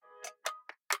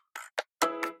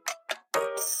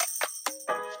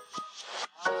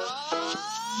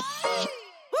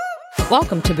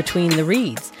Welcome to Between the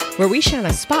Reads, where we shine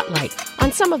a spotlight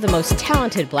on some of the most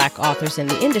talented Black authors in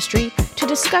the industry to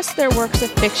discuss their works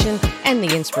of fiction and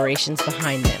the inspirations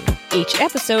behind them. Each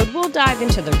episode will dive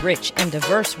into the rich and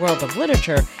diverse world of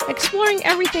literature, exploring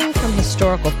everything from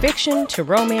historical fiction to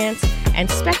romance and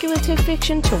speculative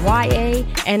fiction to YA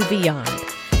and beyond.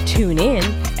 Tune in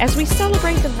as we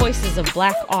celebrate the voices of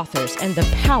Black authors and the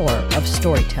power of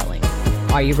storytelling.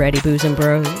 Are you ready, Boos and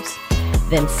Bros?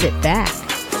 Then sit back,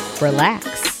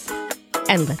 relax,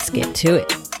 and let's get to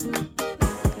it.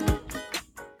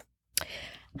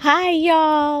 Hi,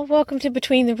 y'all. Welcome to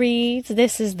Between the Reads.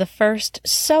 This is the first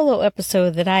solo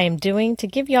episode that I am doing to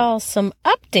give y'all some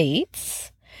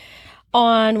updates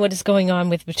on what is going on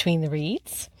with Between the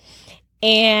Reads.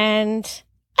 And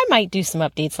I might do some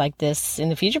updates like this in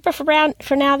the future, but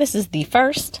for now, this is the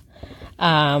first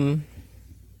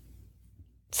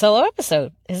solo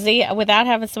episode. See, without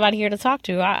having somebody here to talk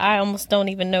to, I almost don't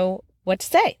even know what to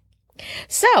say.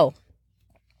 So,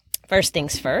 first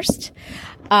things first.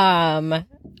 I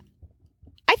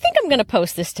think I'm going to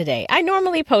post this today. I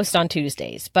normally post on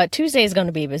Tuesdays, but Tuesday is going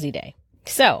to be a busy day.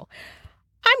 So,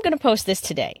 I'm going to post this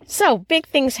today. So, big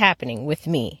things happening with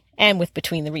me and with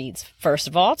Between the Reads. First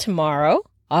of all, tomorrow,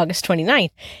 August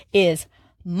 29th, is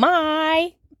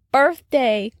my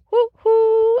birthday.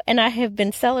 Woo-hoo! And I have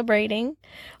been celebrating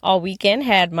all weekend.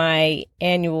 Had my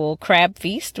annual crab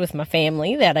feast with my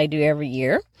family that I do every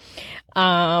year.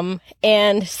 And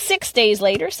 6 days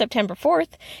later, September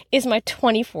 4th, is my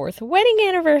 24th wedding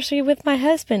anniversary with my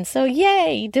husband. So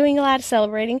yay, doing a lot of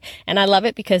celebrating. And I love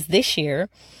it because this year,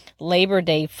 Labor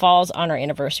Day falls on our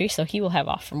anniversary. So he will have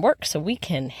off from work so we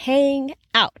can hang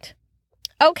out.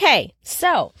 Okay,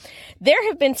 so there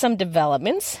have been some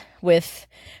developments with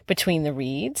Between the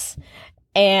Reads,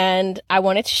 and I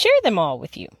wanted to share them all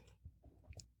with you.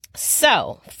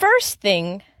 So, first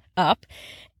thing up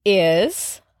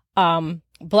is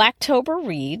Blacktober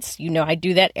Reads. You know, I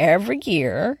do that every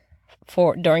year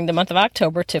during the month of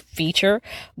October to feature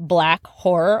Black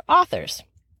horror authors.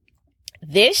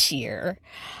 This year,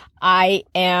 I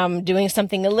am doing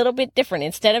something a little bit different.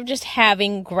 Instead of just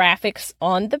having graphics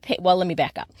on the page, well, let me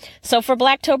back up. So for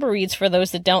Blacktober Reads, for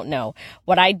those that don't know,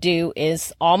 what I do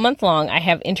is all month long, I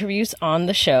have interviews on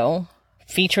the show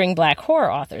featuring Black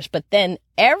horror authors. But then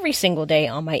every single day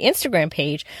on my Instagram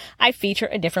page, I feature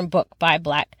a different book by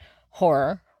Black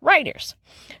horror writers.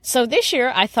 So this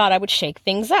year, I thought I would shake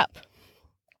things up.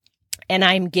 And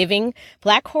I'm giving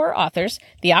Black horror authors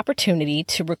the opportunity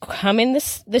to come in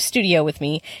the studio with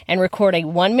me and record a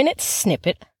 1-minute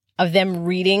snippet of them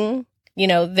reading,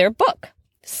 their book.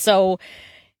 So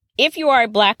if you are a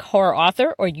Black horror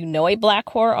author or you know a Black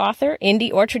horror author,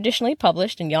 indie or traditionally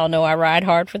published, and y'all know I ride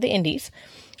hard for the indies,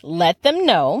 let them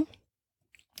know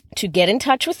to get in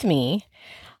touch with me.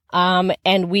 And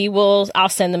I'll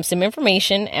send them some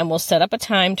information and we'll set up a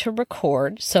time to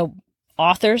record. So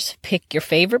authors, pick your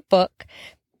favorite book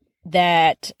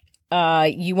that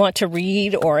you want to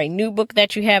read or a new book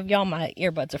that you have. Y'all, my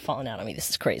earbuds are falling out on me. This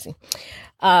is crazy.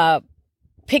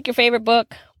 Pick your favorite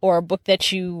book or a book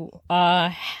that you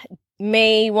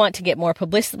may want to get more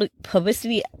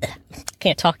publicity.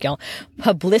 Can't talk, y'all.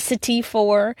 Publicity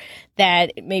for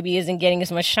that maybe isn't getting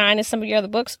as much shine as some of your other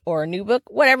books, or a new book,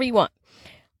 whatever you want.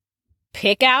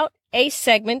 Pick out a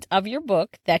segment of your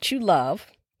book that you love.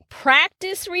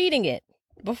 Practice reading it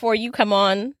before you come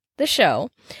on the show.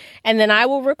 And then I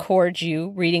will record you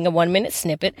reading a 1-minute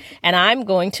snippet. And I'm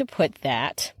going to put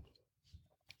that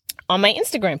on my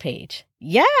Instagram page.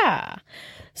 Yeah.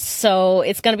 So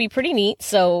it's going to be pretty neat.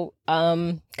 So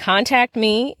contact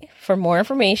me for more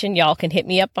information. Y'all can hit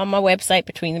me up on my website,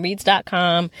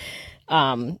 betweenthereads.com.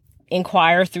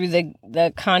 Inquire through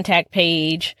the contact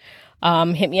page.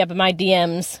 Hit me up in my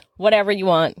DMs, whatever you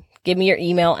want. Give me your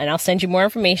email and I'll send you more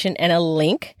information and a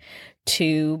link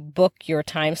to book your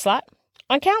time slot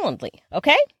on Calendly.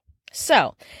 Okay?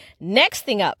 So, next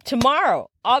thing up,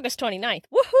 tomorrow, August 29th.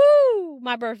 Woohoo!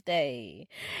 My birthday.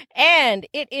 And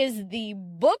it is the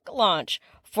book launch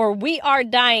for We Are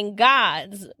Dying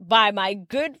Gods by my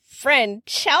good friend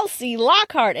Chelsea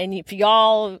Lockhart. And if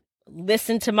y'all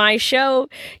listen to my show,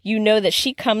 you know that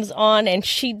she comes on and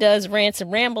she does rants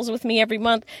and rambles with me every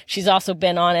month. She's also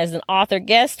been on as an author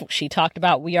guest. She talked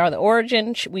about We Are the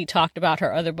Origin. We talked about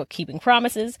her other book, Keeping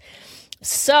Promises.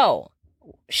 So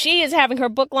she is having her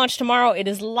book launch tomorrow. It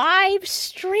is live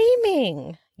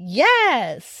streaming.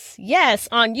 Yes,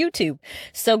 on YouTube.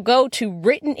 So go to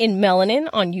Written in Melanin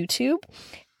on YouTube.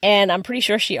 And I'm pretty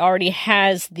sure she already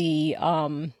has the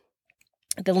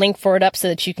link for it up so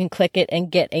that you can click it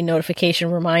and get a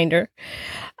notification reminder.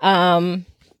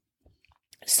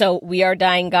 So We Are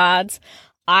Dying Gods.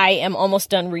 I am almost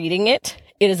done reading it.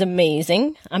 It is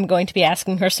amazing. I'm going to be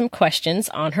asking her some questions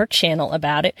on her channel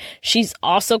about it. She's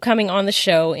also coming on the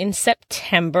show in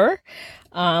September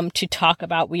to talk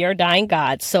about We Are Dying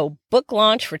Gods. So book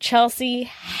launch for Chelsea.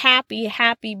 Happy,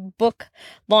 happy book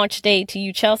launch day to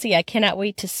you, Chelsea. I cannot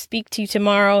wait to speak to you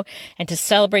tomorrow and to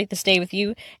celebrate this day with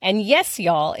you. And yes,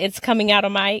 y'all, it's coming out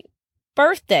on my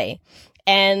birthday.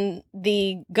 And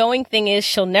the going thing is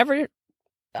she'll never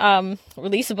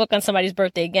release a book on somebody's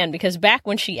birthday again, because back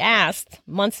when she asked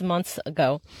months and months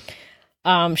ago,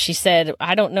 she said,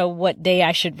 I don't know what day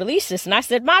I should release this. And I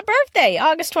said, my birthday,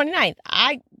 August 29th.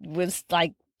 I was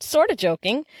like sort of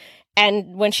joking.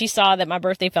 And when she saw that my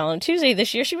birthday fell on Tuesday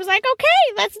this year, she was like,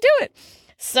 okay, let's do it.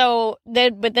 So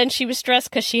but then she was stressed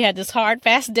because she had this hard,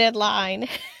 fast deadline.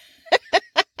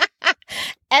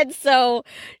 And so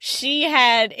she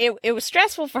had, it was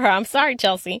stressful for her. I'm sorry,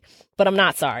 Chelsea, but I'm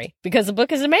not sorry, because the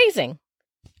book is amazing.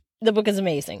 The book is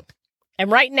amazing.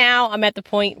 And right now I'm at the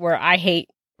point where I hate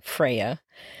Freya.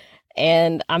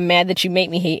 And I'm mad that you make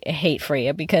me hate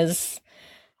Freya, because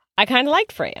I kind of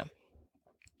liked Freya.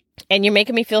 And you're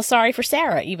making me feel sorry for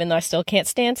Sarah, even though I still can't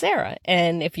stand Sarah.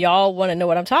 And if y'all want to know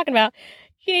what I'm talking about,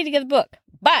 you need to get the book.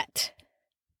 But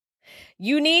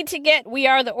you need to get We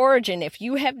Are the Origin. If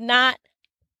you have not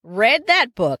read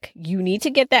that book, you need to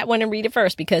get that one and read it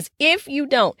first, because if you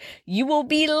don't, you will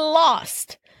be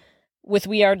lost with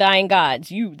We Are Dying Gods.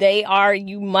 You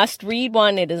must read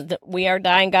one. It is We Are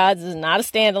Dying Gods is not a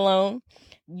standalone.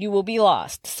 You will be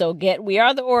lost. So get We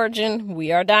Are the Origin,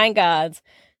 We Are Dying Gods.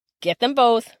 Get them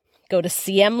both. Go to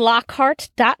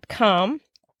cmlockhart.com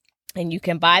and you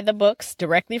can buy the books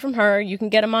directly from her. You can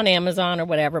get them on Amazon or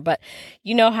whatever, but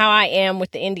you know how I am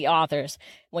with the indie authors.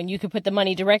 When you can put the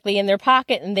money directly in their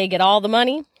pocket and they get all the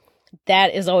money,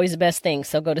 that is always the best thing.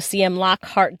 So go to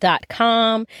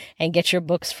cmlockhart.com and get your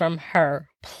books from her,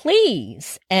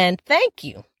 please. And thank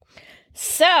you.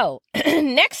 So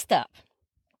next up,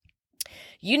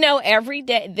 every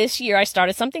day this year I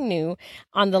started something new.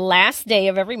 On the last day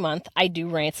of every month, I do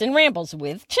Rants and Rambles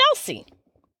with Chelsea.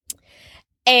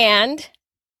 And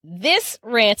this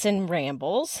Rants and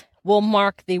Rambles will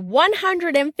mark the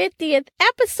 150th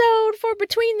episode for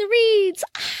Between the Reads.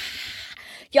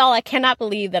 Y'all, I cannot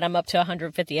believe that I'm up to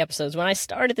 150 episodes. When I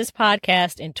started this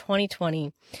podcast in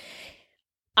 2020,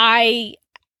 I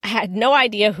had no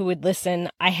idea who would listen.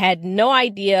 I had no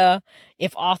idea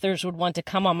if authors would want to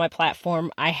come on my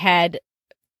platform. I had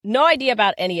no idea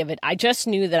about any of it. I just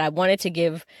knew that I wanted to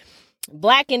give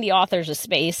Black indie authors a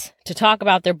space to talk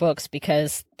about their books,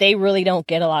 because they really don't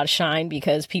get a lot of shine,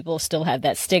 because people still have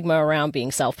that stigma around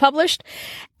being self-published.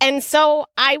 And so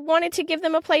I wanted to give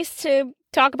them a place to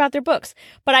talk about their books.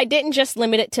 But I didn't just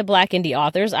limit it to Black indie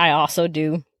authors. I also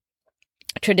do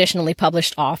traditionally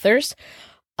published authors.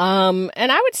 And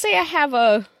I would say I have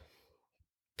a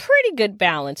pretty good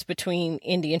balance between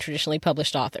indie and traditionally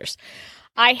published authors.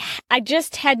 I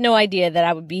just had no idea that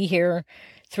I would be here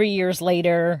 3 years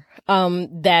later,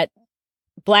 that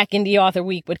Black Indie Author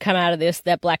Week would come out of this,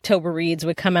 that Blacktober Reads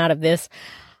would come out of this.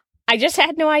 I just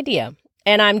had no idea.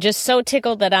 And I'm just so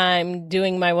tickled that I'm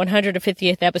doing my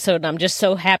 150th episode. And I'm just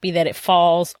so happy that it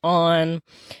falls on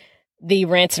the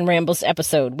Rants and Rambles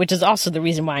episode, which is also the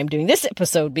reason why I'm doing this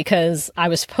episode, because I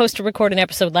was supposed to record an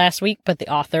episode last week, but the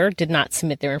author did not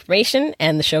submit their information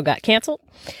and the show got canceled.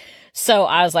 So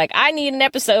I was like, I need an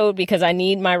episode because I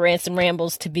need my Rants and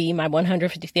Rambles to be my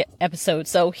 150th episode.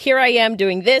 So here I am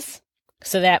doing this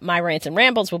so that my Rants and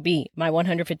Rambles will be my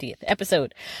 150th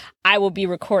episode. I will be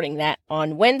recording that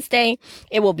on Wednesday.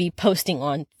 It will be posting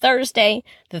on Thursday,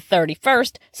 the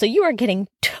 31st. So you are getting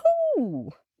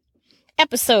 2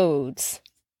 episodes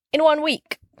in 1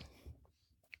 week.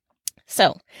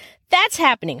 So that's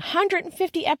happening.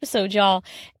 150 episodes, y'all.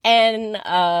 And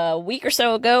a week or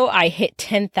so ago, I hit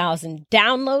 10,000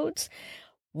 downloads,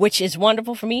 which is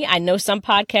wonderful for me. I know some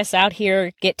podcasts out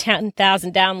here get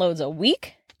 10,000 downloads a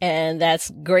week, and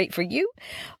that's great for you.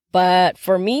 But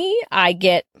for me,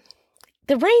 the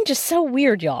range is so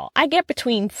weird, y'all. I get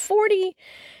between 40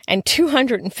 and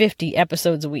 250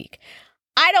 episodes a week.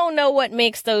 I don't know what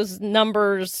makes those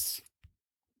numbers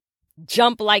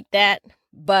jump like that,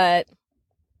 but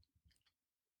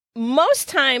most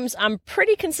times I'm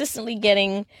pretty consistently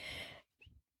getting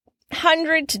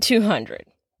 100 to 200.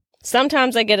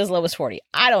 Sometimes I get as low as 40.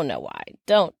 I don't know why.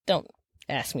 Don't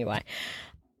ask me why.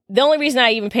 The only reason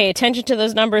I even pay attention to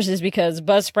those numbers is because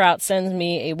Buzzsprout sends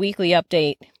me a weekly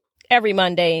update every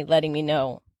Monday letting me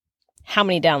know how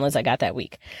many downloads I got that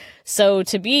week. So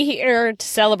to be here to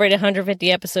celebrate 150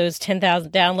 episodes,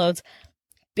 10,000 downloads,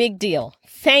 big deal.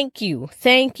 Thank you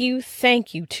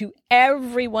to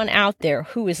everyone out there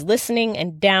who is listening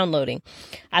and downloading.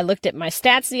 I looked at my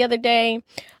stats the other day.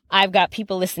 I've got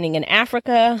people listening in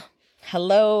Africa.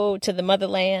 Hello to the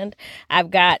motherland.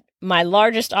 I've got my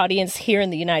largest audience here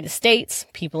in the United States,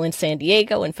 people in San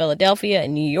Diego and Philadelphia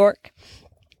and New York,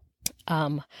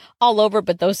 all over,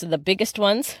 but those are the biggest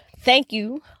ones. Thank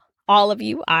you, all of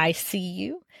you. I see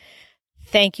you.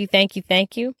 Thank you.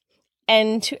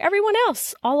 And to everyone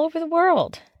else all over the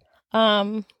world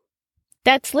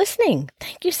that's listening,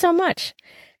 thank you so much.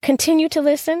 Continue to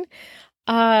listen.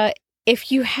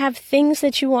 If you have things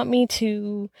that you want me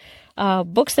to,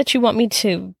 books that you want me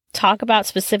to talk about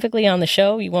specifically on the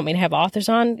show, you want me to have authors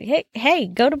on,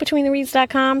 hey, go to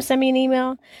betweenthereads.com, send me an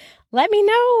email. Let me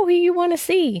know who you want to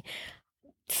see.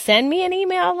 Send me an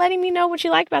email letting me know what you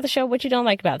like about the show, what you don't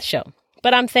like about the show.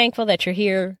 But I'm thankful that you're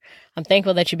here. I'm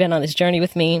thankful that you've been on this journey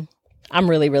with me. I'm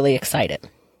really, really excited.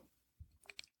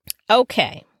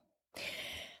 Okay.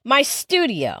 My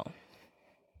studio.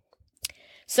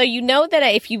 So you know that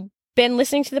if you've been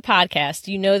listening to the podcast,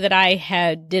 you know that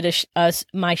I did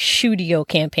my studio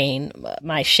campaign,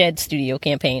 my shed studio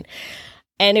campaign.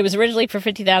 And it was originally for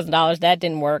 $50,000. That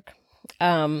didn't work.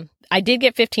 I did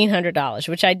get $1,500,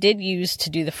 which I did use to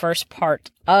do the first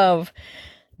part of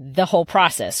the whole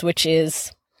process, which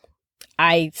is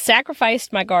I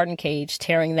sacrificed my garden cage,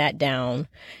 tearing that down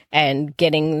and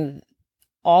getting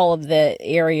all of the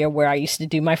area where I used to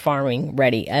do my farming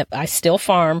ready. I still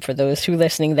farm, for those who are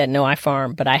listening that know I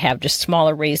farm, but I have just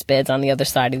smaller raised beds on the other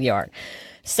side of the yard.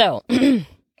 So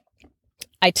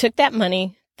I took that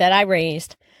money that I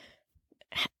raised,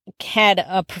 had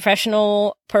a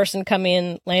professional person come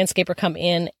in, landscaper come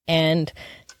in and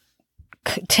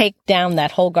take down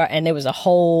that whole garden. And it was a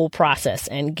whole process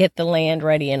and get the land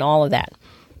ready and all of that.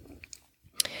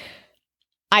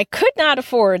 I could not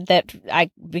afford that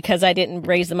because I didn't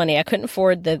raise the money. I couldn't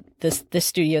afford the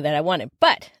studio that I wanted.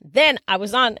 But then I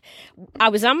was on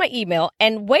my email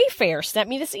and Wayfair sent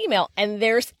me this email and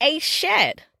there's a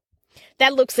shed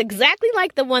that looks exactly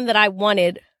like the one that I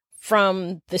wanted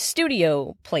from the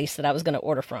studio place that I was going to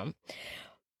order from.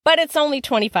 But it's only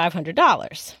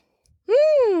 $2,500.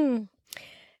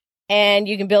 And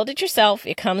you can build it yourself.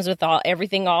 It comes with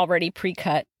everything already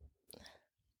pre-cut.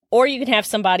 Or you can have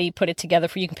somebody put it together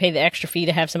for you. You can pay the extra fee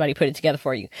to have somebody put it together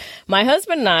for you. My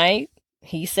husband and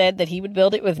he said that he would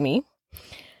build it with me.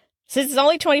 Since it's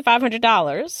only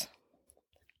 $2,500,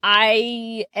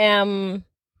 I am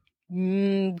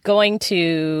going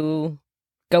to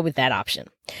go with that option.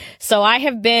 So I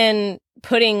have been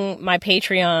putting my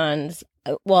Patreons,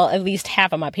 well, at least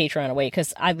half of my Patreon away,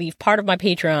 because I leave part of my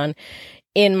Patreon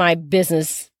in my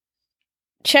business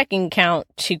checking account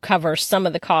to cover some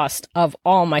of the cost of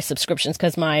all my subscriptions,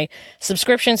 because my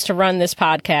subscriptions to run this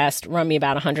podcast run me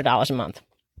about $100 a month.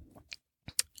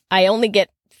 I only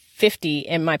get $50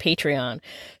 in my Patreon.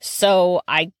 So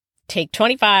I take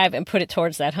 $25 and put it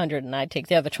towards that $100, and I take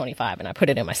the other $25 and I put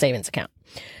it in my savings account.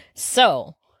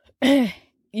 So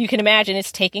you can imagine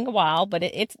it's taking a while, but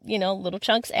it's, little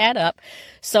chunks add up.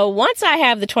 So once I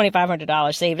have the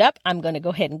 $2,500 saved up, I'm going to go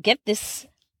ahead and get this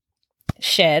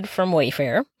shed from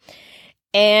Wayfair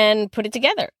and put it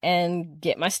together and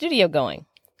get my studio going.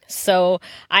 So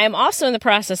I am also in the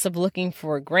process of looking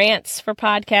for grants for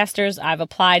podcasters. I've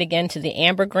applied again to the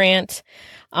Amber grant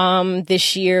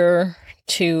this year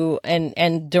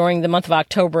and during the month of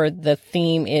October, the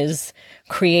theme is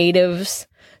creatives.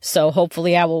 So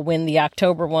hopefully I will win the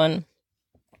October one.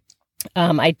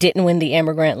 I didn't win the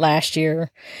Amber grant last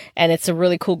year, and it's a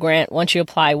really cool grant. Once you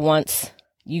apply once,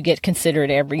 you get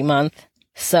considered every month.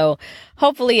 So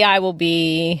hopefully I will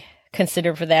be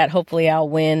considered for that. Hopefully I'll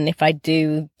win. If I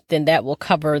do, then that will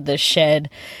cover the shed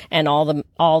and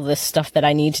all the stuff that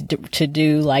I need to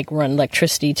do, like run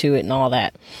electricity to it and all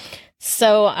that.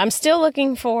 So I'm still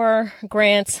looking for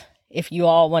grants. If you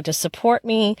all want to support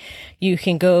me, you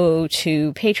can go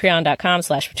to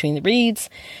patreon.com/betweenthereads.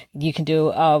 You can do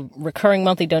a recurring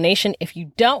monthly donation. If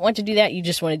you don't want to do that, you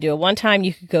just want to do it one time,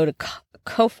 you could go to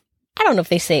I don't know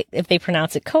if they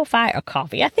pronounce it Ko-Fi or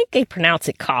coffee. I think they pronounce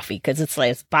it coffee because it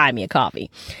says buy me a coffee.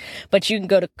 But you can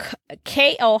go to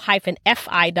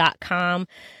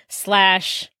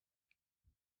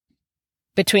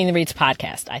ko-fi.com/betweenthereads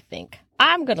podcast, I think.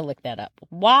 I'm going to look that up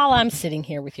while I'm sitting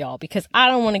here with y'all because I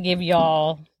don't want to give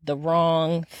y'all the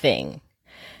wrong thing.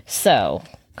 So,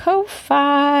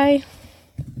 Ko-Fi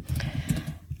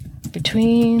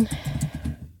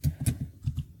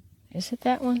is it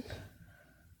that one?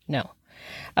 No.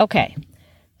 Okay.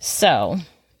 So,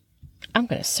 I'm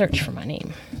going to search for my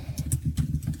name.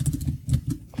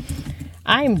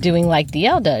 I'm doing like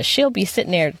DL does. She'll be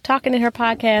sitting there talking in her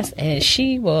podcast, and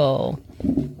she will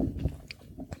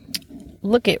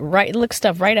look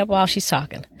stuff right up while she's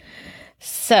talking.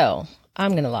 So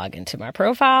I'm going to log into my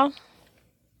profile.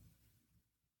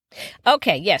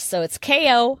 Okay, yes. So it's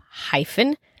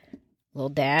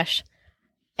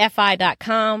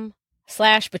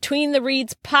ko-fi.com/Between the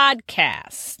Reads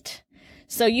podcast.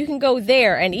 So you can go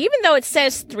there. And even though it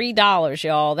says $3,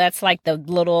 y'all, that's like the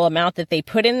little amount that they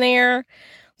put in there.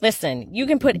 Listen, you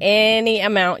can put any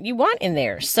amount you want in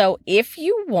there. So if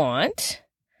you want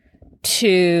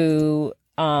to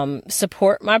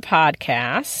support my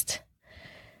podcast,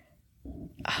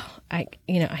 I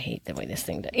hate the way this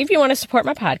thing does. If you want to support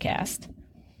my podcast,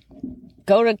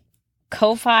 go to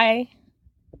Ko-Fi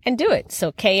and do it.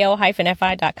 So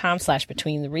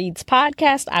ko-fi.com/Between the Reads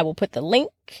podcast. I will put the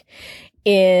link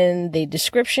in the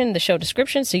description, the show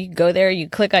description. So you can go there, you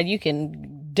click on, you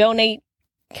can donate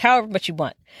however much you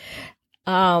want.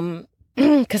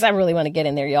 Cause I really want to get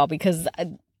in there, y'all, because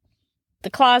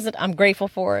the closet, I'm grateful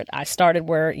for it. I started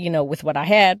with what I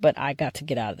had, but I got to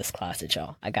get out of this closet,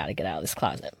 y'all. I got to get out of this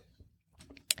closet.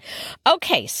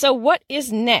 Okay. So what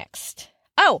is next?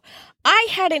 Oh, I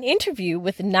had an interview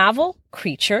with Novel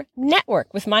Creature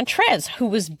Network with Montrez,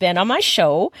 who has been on my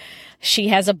show. She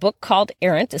has a book called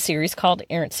Errant, a series called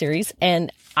Errant series,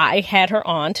 and I had her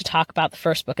on to talk about the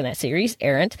first book in that series,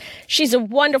 Errant. She's a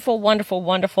wonderful, wonderful,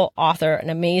 wonderful author, an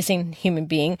amazing human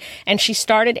being, and she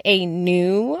started a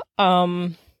new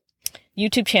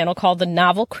YouTube channel called the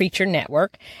Novel Creature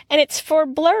Network, and it's for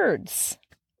blurreds.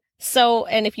 So,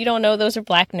 and if you don't know, those are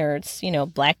Black nerds,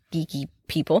 Black geeky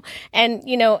people, and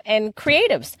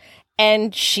creatives.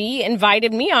 And she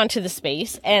invited me onto the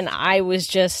space, and I was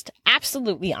just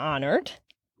absolutely honored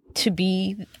to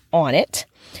be on it.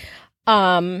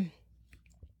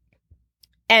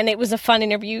 And it was a fun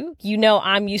interview.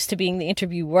 I'm used to being the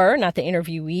interviewer, not the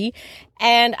interviewee.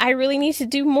 And I really need to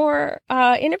do more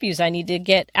interviews. I need to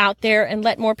get out there and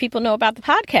let more people know about the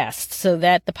podcast so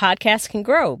that the podcast can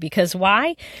grow. Because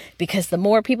why? Because the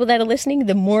more people that are listening,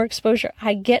 the more exposure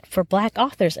I get for Black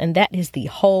authors. And that is the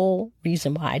whole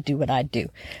reason why I do what I do.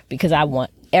 Because I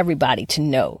want everybody to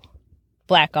know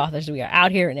Black authors. We are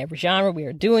out here in every genre. We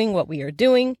are doing what we are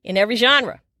doing in every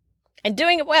genre and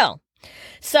doing it well.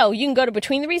 So you can go to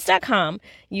betweenthereads.com.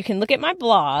 You can look at my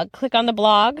blog, click on the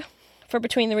blog for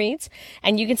Between the Reads,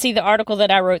 and you can see the article that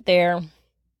I wrote there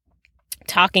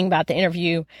talking about the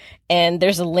interview. And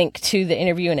there's a link to the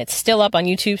interview, and it's still up on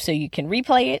YouTube, so you can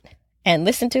replay it and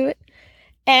listen to it.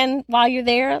 And while you're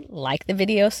there, like the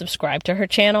video, subscribe to her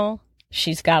channel.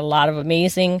 She's got a lot of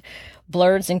amazing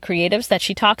blurreds and creatives that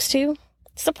she talks to.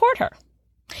 Support her.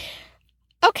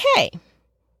 Okay.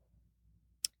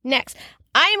 Next,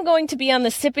 I am going to be on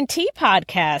the Sip and Tea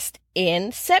podcast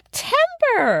in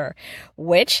September,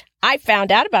 which I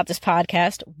found out about this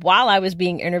podcast while I was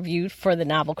being interviewed for the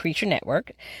Novel Creature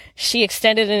Network. She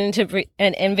extended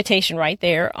an invitation right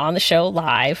there on the show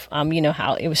live. You know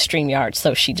how it was StreamYard,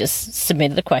 so she just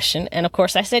submitted the question, and of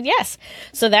course I said yes.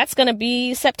 So that's going to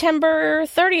be September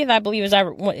 30th, I believe,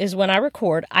 is when I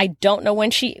record. I don't know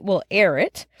when she will air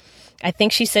it. I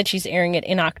think she said she's airing it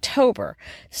in October.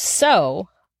 So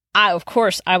I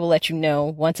will let you know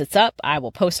once it's up. I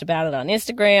will post about it on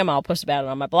Instagram. I'll post about it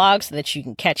on my blog so that you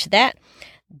can catch that.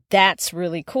 That's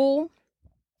really cool.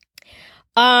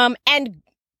 And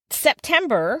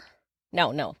December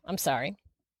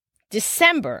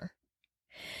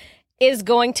is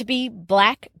going to be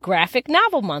Black Graphic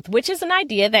Novel Month, which is an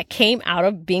idea that came out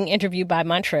of being interviewed by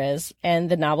Montrez and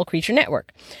the Novel Creature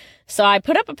Network. So I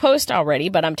put up a post already,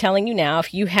 but I'm telling you now,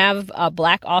 if you have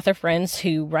Black author friends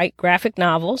who write graphic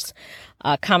novels,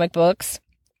 comic books,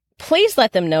 please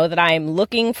let them know that I am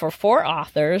looking for 4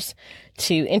 authors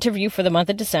to interview for the month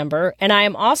of December. And I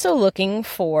am also looking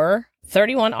for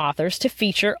 31 authors to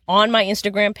feature on my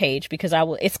Instagram page, because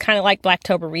it's kind of like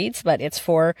Blacktober Reads, but it's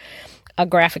for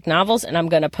graphic novels. And I'm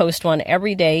going to post one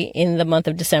every day in the month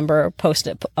of December, post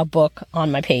a book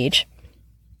on my page.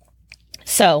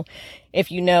 So if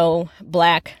you know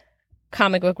Black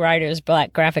comic book writers,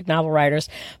 Black graphic novel writers,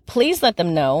 please let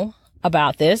them know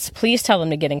about this. Please tell them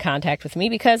to get in contact with me,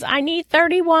 because I need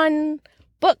 31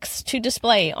 books to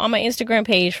display on my Instagram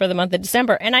page for the month of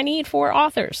December. And I need 4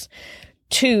 authors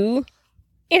to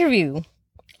interview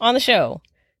on the show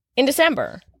in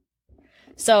December.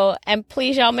 So, and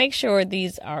please, y'all, make sure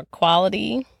these are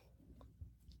quality,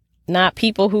 not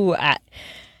people who,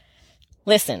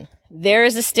 listen, there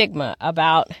is a stigma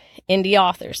about indie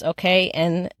authors, okay?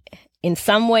 And in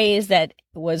some ways that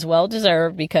was well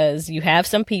deserved, because you have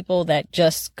some people that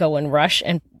just go and rush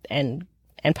and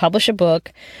publish a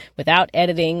book without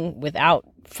editing, without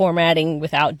formatting,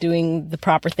 without doing the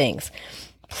proper things.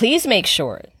 Please make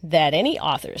sure that any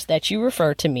authors that you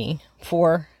refer to me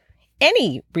for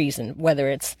any reason, whether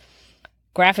it's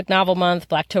Graphic Novel Month,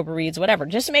 Blacktober Reads, whatever,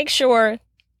 just make sure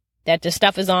that the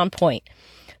stuff is on point,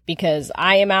 because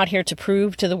I am out here to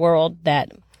prove to the world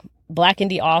that Black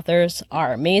indie authors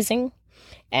are amazing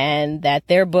and that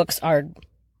their books are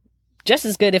just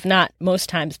as good, if not most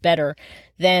times better,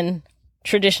 than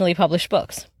traditionally published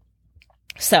books.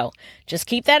 So just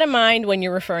keep that in mind when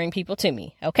you're referring people to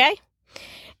me, okay?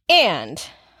 And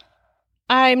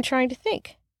I'm trying to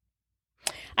think.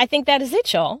 I think that is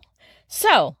it, y'all.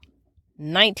 So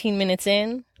 19 minutes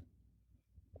in.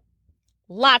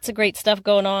 Lots of great stuff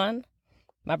going on.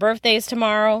 My birthday is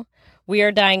tomorrow. We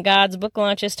Are Dying Gods book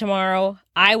launch is tomorrow.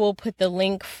 I will put the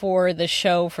link for the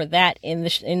show for that in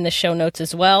the show notes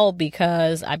as well,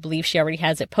 because I believe she already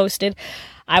has it posted.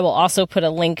 I will also put a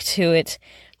link to it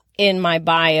in my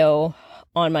bio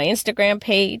on my Instagram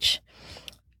page.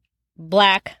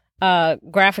 Black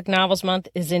Graphic Novels Month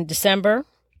is in December.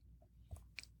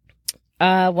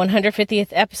 150th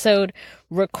episode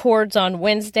records on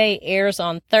Wednesday, airs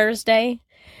on Thursday.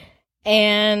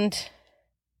 And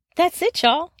that's it,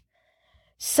 y'all.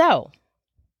 So,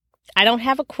 I don't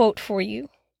have a quote for you.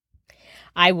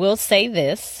 I will say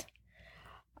this.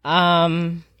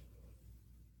 If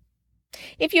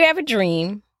you have a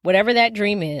dream, whatever that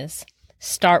dream is,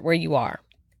 start where you are.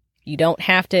 You don't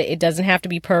have to, it doesn't have to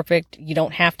be perfect. You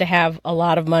don't have to have a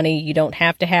lot of money. You don't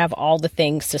have to have all the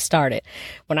things to start it.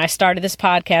 When I started this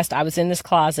podcast, I was in this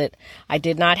closet. I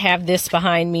did not have this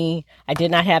behind me. I did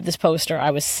not have this poster.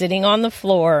 I was sitting on the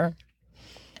floor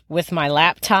with my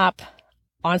laptop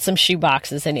on some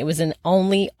shoeboxes, and it was an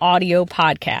only audio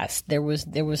podcast. There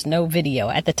was no video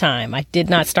at the time. I did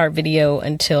not start video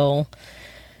until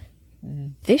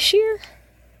this year.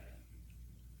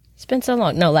 It's been so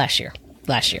long. No, last year.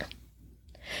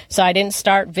 So I didn't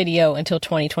start video until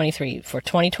 2023. For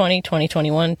 2020,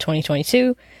 2021,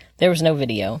 2022, there was no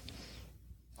video.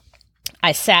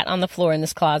 I sat on the floor in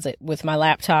this closet with my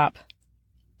laptop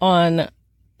on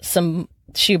some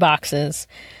shoeboxes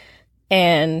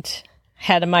and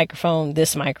had a microphone,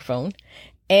 this microphone,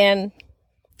 and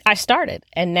I started.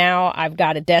 And now I've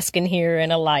got a desk in here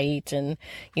and a light, and,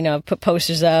 you know, put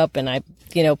posters up, and I,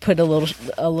 you know, put a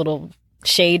little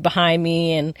shade behind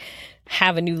me, and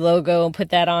have a new logo and put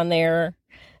that on there.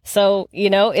 So, you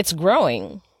know, it's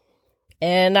growing,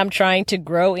 and I'm trying to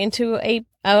grow into a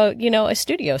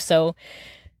studio. So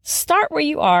start where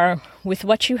you are with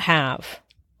what you have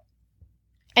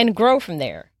and grow from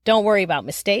there. Don't worry about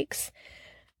mistakes.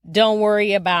 Don't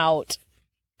worry about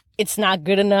it's not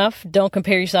good enough. Don't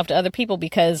compare yourself to other people,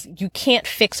 because you can't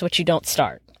fix what you don't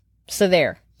start. So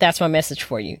that's my message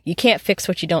for you. You can't fix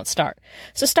what you don't start.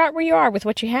 So start where you are with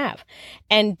what you have,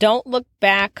 and don't look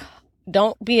back.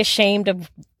 Don't be ashamed of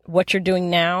what you're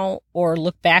doing now, or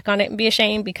look back on it and be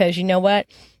ashamed, because you know what?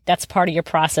 That's part of your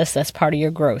process. That's part of your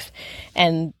growth.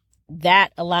 And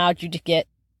that allowed you to get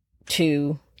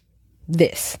to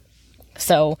this.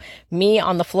 So me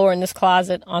on the floor in this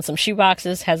closet on some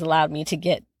shoeboxes has allowed me to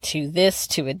get to this,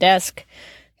 to a desk,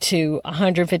 to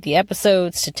 150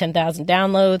 episodes, to 10,000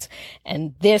 downloads.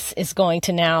 And this is going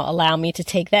to now allow me to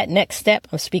take that next step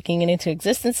of speaking it into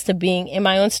existence, to being in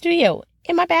my own studio,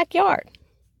 in my backyard.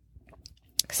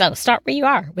 So start where you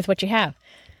are with what you have.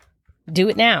 Do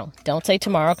it now. Don't say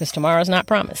tomorrow, because tomorrow's not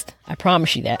promised. I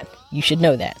promise you that. You should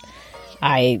know that.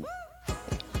 I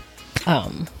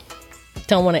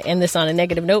don't want to end this on a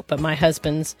negative note, but my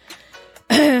husband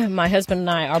and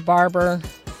I, our barber,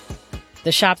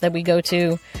 the shop that we go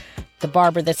to, the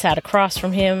barber that sat across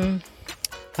from him,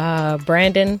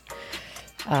 Brandon,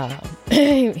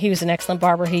 he was an excellent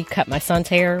barber. He cut my son's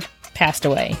hair, passed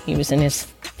away. He was in his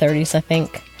 30s, I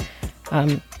think.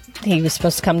 He was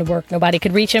supposed to come to work. Nobody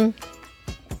could reach him.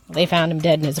 They found him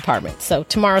dead in his apartment. So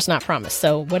tomorrow's not promised.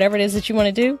 So whatever it is that you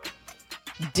want to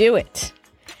do it.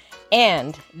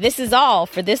 And this is all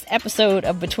for this episode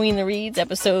of Between the Reads,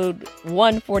 episode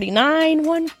 149.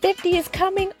 150 is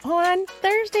coming on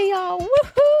Thursday, y'all.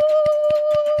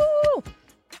 Woohoo!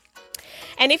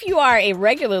 And if you are a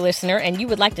regular listener and you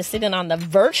would like to sit in on the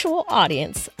virtual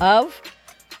audience of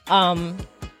the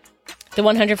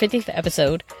 150th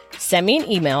episode, send me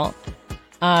an email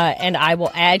and I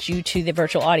will add you to the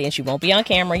virtual audience. You won't be on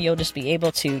camera. You'll just be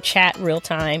able to chat real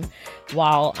time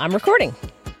while I'm recording.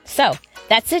 So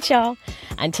that's it, y'all.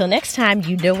 Until next time,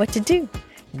 you know what to do.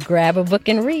 Grab a book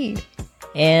and read.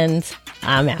 And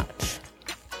I'm out.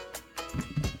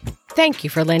 Thank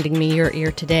you for lending me your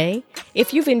ear today.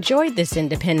 If you've enjoyed this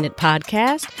independent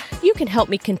podcast, you can help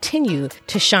me continue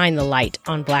to shine the light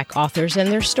on Black authors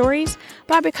and their stories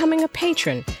by becoming a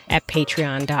patron at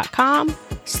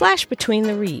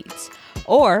patreon.com/betweenthereads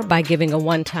or by giving a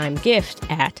one-time gift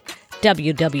at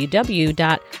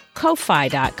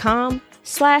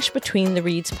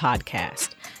www.ko-fi.com/betweenthereadspodcast.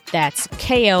 That's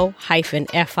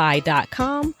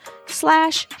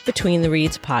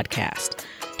ko-fi.com/betweenthereadspodcast.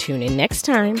 Tune in next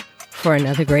time for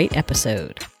another great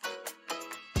episode.